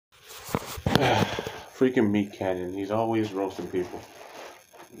freaking Meat Canyon. He's always roasting people.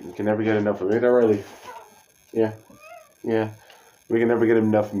 You can never get enough of it already. Yeah. Yeah. We can never get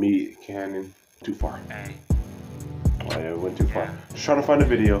enough Meat Canyon. Too far. Oh, yeah, it went too far. Just trying to find a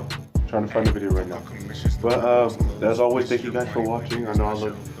video. Trying to find a video right now. But as always, thank you guys for watching. I know I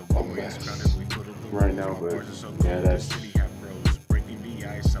look a mess right now, but yeah, that's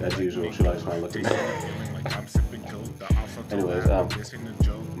usual. She likes my looking. Anyways, let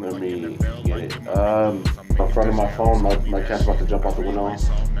me get it. In front of my phone, my cat's about to jump off the window,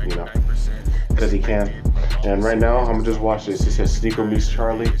 you know, because he can. And right now, I'm gonna just watch this. It says SNEAKO meets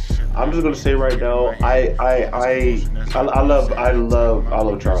Charlie. I'm just gonna say right now, I love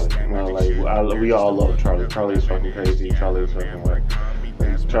Charlie. You know, we all love Charlie. Charlie is fucking crazy. Charlie is fucking what?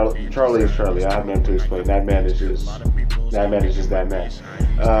 Charlie is Charlie. I have nothing to explain. That man is just that man.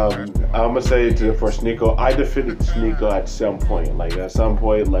 I'm gonna say for SNEAKO, I defeated SNEAKO at some point. Like at some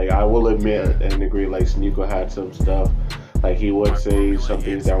point, like I will admit and agree, like SNEAKO had some stuff. Like he would say some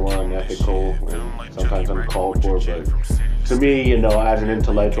things that were unethical and sometimes uncalled for, but to me, you know, as an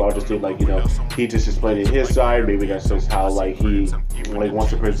intellectual, I just think like, you know, he just explaining his side. Maybe that's just how like he like wants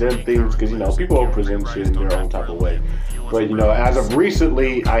to present things, because you know people will present shit in their own type of way. But you know, as of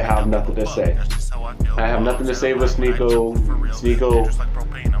recently, I have nothing to say. I have nothing to say with SNEAKO.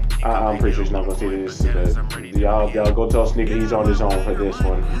 I'm pretty sure he's not gonna see this, but y'all go tell SNEAKO he's on his own for this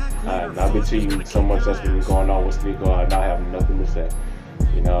one. I've been seeing so much that's been going on with SNEAKO, and I have nothing to say.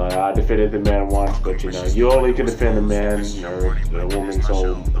 You know, I defended the man once, but you know, you only can defend a man or a woman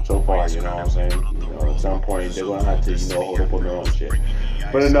so far. You know what I'm saying? You know, at some point they're gonna have to, you know, hold up on their own shit.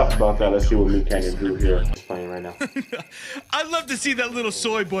 But enough about that. Let's see what meatcanyon do here. It's playing right now. I'd love to see that little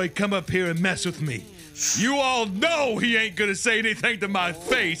soy boy come up here and mess with me. You all know he ain't gonna say anything to my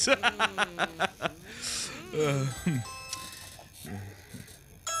face.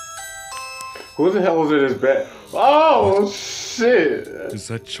 Who the hell is in his bed? Oh shit! Is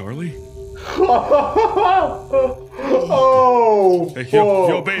that Charlie? Oh, hey,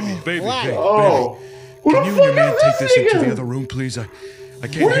 yo, baby. Oh, can you and your man take this into the other room, please? I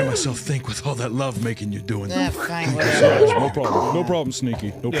can't hear myself think with all that love making you're doing. Fine. No problem,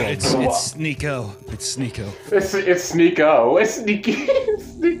 Sneaky. No problem. It's SNEAKO. It's SNEAKO. It's SNEAKO. It's Sneaky.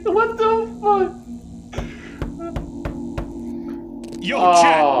 What the fuck? Yo,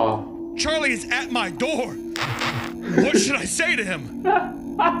 Chat. Charlie is at my door. What should I say to him?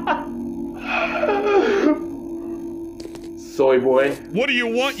 Soy boy. What do you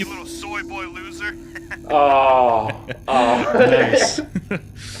want, you little soy boy loser? Nice.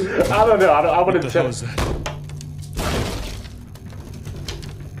 I don't know. I want to tell. What the hell is that?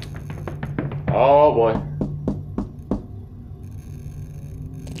 Oh boy.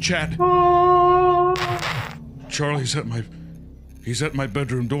 Chad. Charlie's at my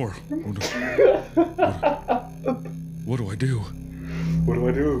bedroom door. What do I do? What do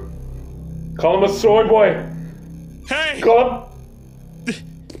I do? Call him a soy boy. Hey! Call him.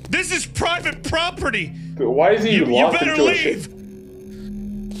 This is private property. Why is he locked You better into leave.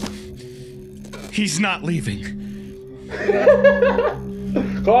 He's not leaving.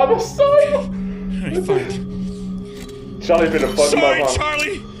 Call him a soy boy. Alright, fine. Charlie's been a fucking Sorry, mom.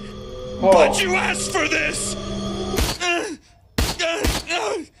 Charlie. Oh. But you asked for this.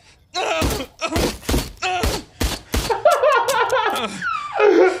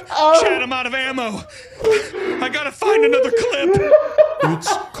 Chad, I'm out of ammo. I gotta find another clip.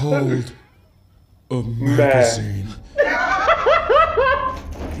 It's called a magazine.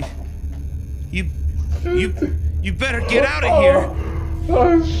 You better get out of here.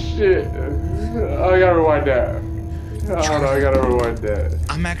 Oh shit. I gotta rewind that. Oh no, I gotta rewind that.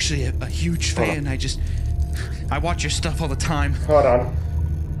 I'm actually a huge fan. I watch your stuff all the time. Hold on.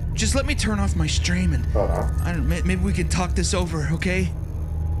 Just let me turn off my stream and Hold on. maybe we can talk this over, okay?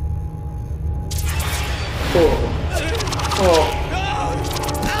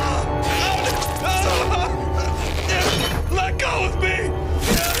 Let go of me!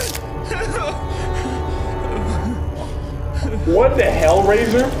 What the hell,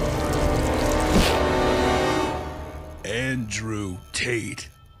 Razor? Andrew Tate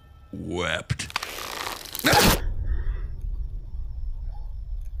wept.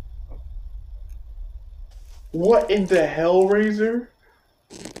 What in the hell, Razor?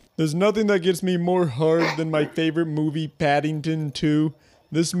 There's nothing that gets me more hard than my favorite movie, Paddington 2.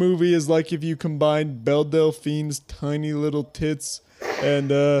 This movie is like if you combined Belle Delphine's tiny little tits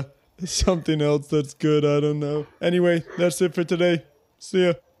and something else that's good, I don't know. Anyway, that's it for today. See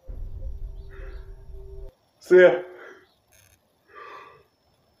ya. See ya.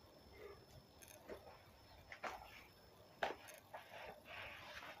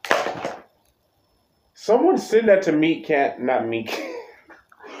 Someone send that to not Meek.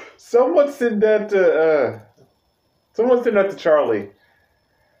 Someone send that to Charlie.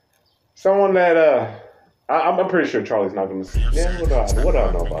 Someone that I'm pretty sure Charlie's not gonna see. Yeah, what do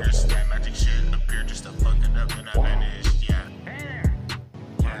I know about that? Wow.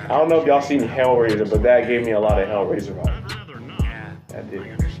 I don't know if y'all seen Hellraiser, but that gave me a lot of Hellraiser vibes. That did.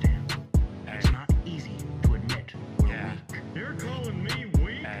 It's not easy to admit we're weak. You're calling me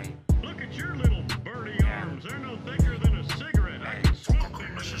weak? Look at your little birdie arms. They're no thicker than a cigarette. I can smoke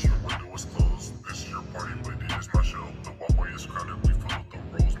them. This is your window is closed. This is your party, but it is my show. The walkway is crowded. We follow the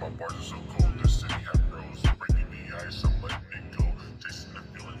rules. My bars are so cold. This city have rose. Breaking the ice. I'm letting it go. Chasing the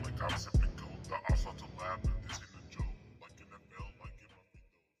feeling like I'm sipping cold. The assault to lab, but this ain't a joke. Like in a bell, like in my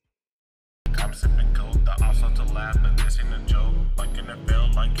feet. I'm sipping cold. The assault to lab, but this ain't a joke. Like in a bell,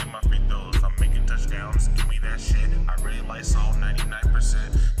 like in my free throws. I'm making touchdowns. Give me that shit. I really like all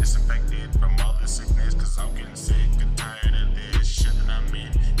 99%.